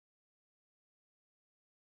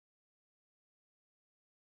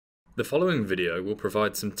The following video will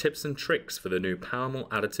provide some tips and tricks for the new PowerMill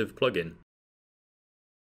Additive plugin.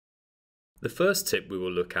 The first tip we will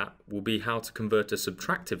look at will be how to convert a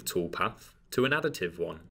subtractive toolpath to an additive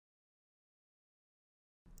one.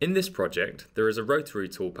 In this project, there is a rotary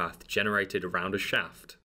toolpath generated around a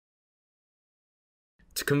shaft.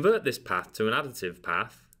 To convert this path to an additive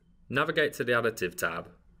path, navigate to the Additive tab.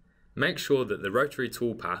 Make sure that the rotary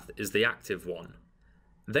toolpath is the active one.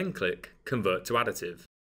 Then click Convert to Additive.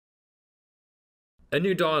 A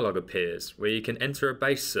new dialog appears where you can enter a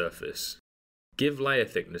base surface, give layer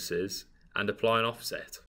thicknesses, and apply an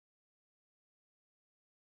offset.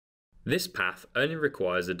 This path only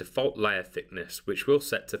requires a default layer thickness which we'll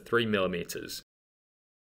set to 3 mm.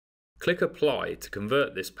 Click Apply to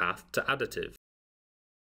convert this path to additive.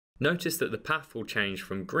 Notice that the path will change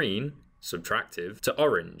from green, subtractive, to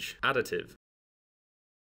orange, additive.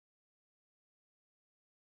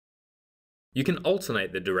 You can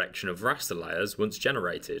alternate the direction of raster layers once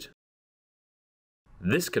generated.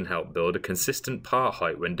 This can help build a consistent part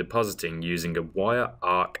height when depositing using a wire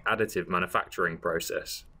arc additive manufacturing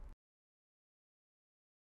process.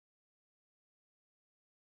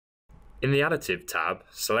 In the Additive tab,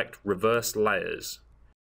 select Reverse Layers.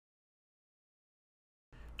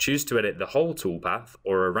 Choose to edit the whole toolpath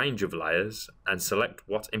or a range of layers and select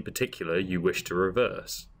what in particular you wish to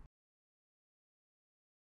reverse.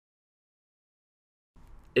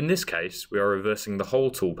 In this case, we are reversing the whole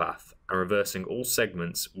toolpath and reversing all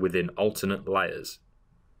segments within alternate layers.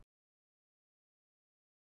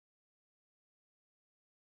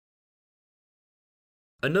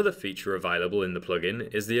 Another feature available in the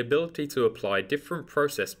plugin is the ability to apply different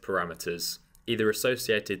process parameters, either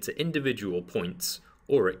associated to individual points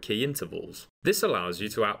or at key intervals. This allows you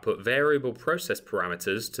to output variable process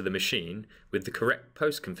parameters to the machine with the correct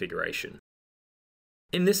post configuration.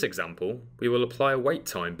 In this example, we will apply a wait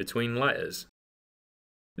time between layers.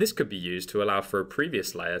 This could be used to allow for a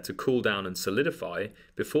previous layer to cool down and solidify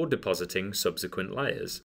before depositing subsequent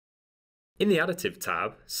layers. In the Additive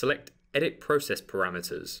tab, select Edit Process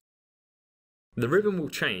Parameters. The ribbon will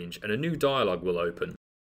change and a new dialog will open.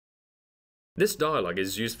 This dialog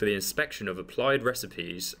is used for the inspection of applied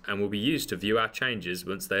recipes and will be used to view our changes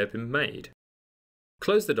once they have been made.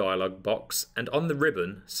 Close the dialog box and on the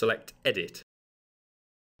ribbon, select Edit.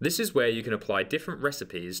 This is where you can apply different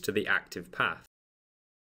recipes to the active path.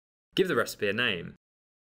 Give the recipe a name.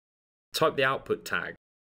 Type the output tag.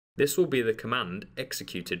 This will be the command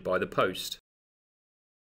executed by the post.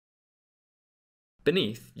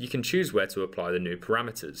 Beneath, you can choose where to apply the new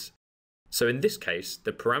parameters. So in this case,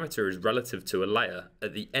 the parameter is relative to a layer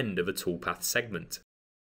at the end of a toolpath segment.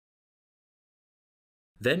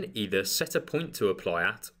 Then either set a point to apply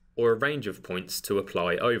at or a range of points to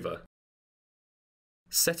apply over.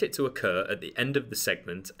 Set it to occur at the end of the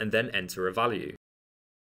segment and then enter a value.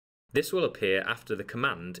 This will appear after the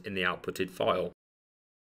command in the outputted file.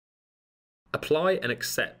 Apply and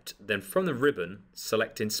accept, then from the ribbon,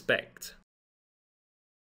 select Inspect.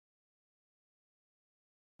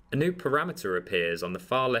 A new parameter appears on the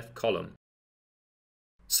far left column.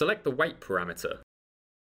 Select the wait parameter.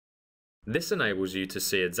 This enables you to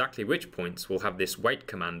see exactly which points will have this wait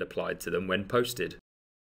command applied to them when posted.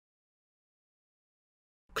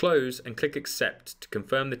 Close and click Accept to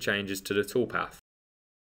confirm the changes to the toolpath.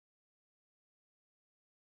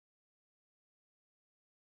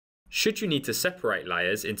 Should you need to separate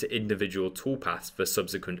layers into individual toolpaths for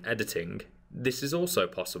subsequent editing, this is also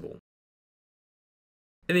possible.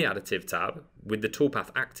 In the Additive tab, with the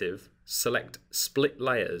toolpath active, select Split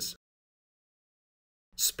Layers.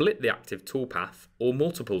 Split the active toolpath or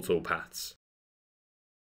multiple toolpaths.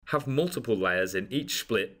 Have multiple layers in each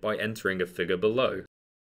split by entering a figure below.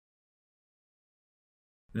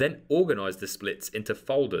 Then organize the splits into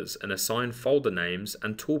folders and assign folder names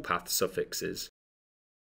and toolpath suffixes.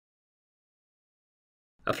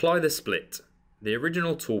 Apply the split. The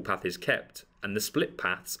original toolpath is kept and the split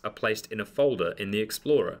paths are placed in a folder in the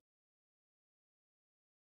Explorer.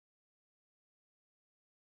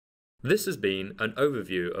 This has been an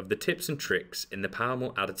overview of the tips and tricks in the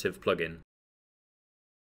PowerMill Additive plugin.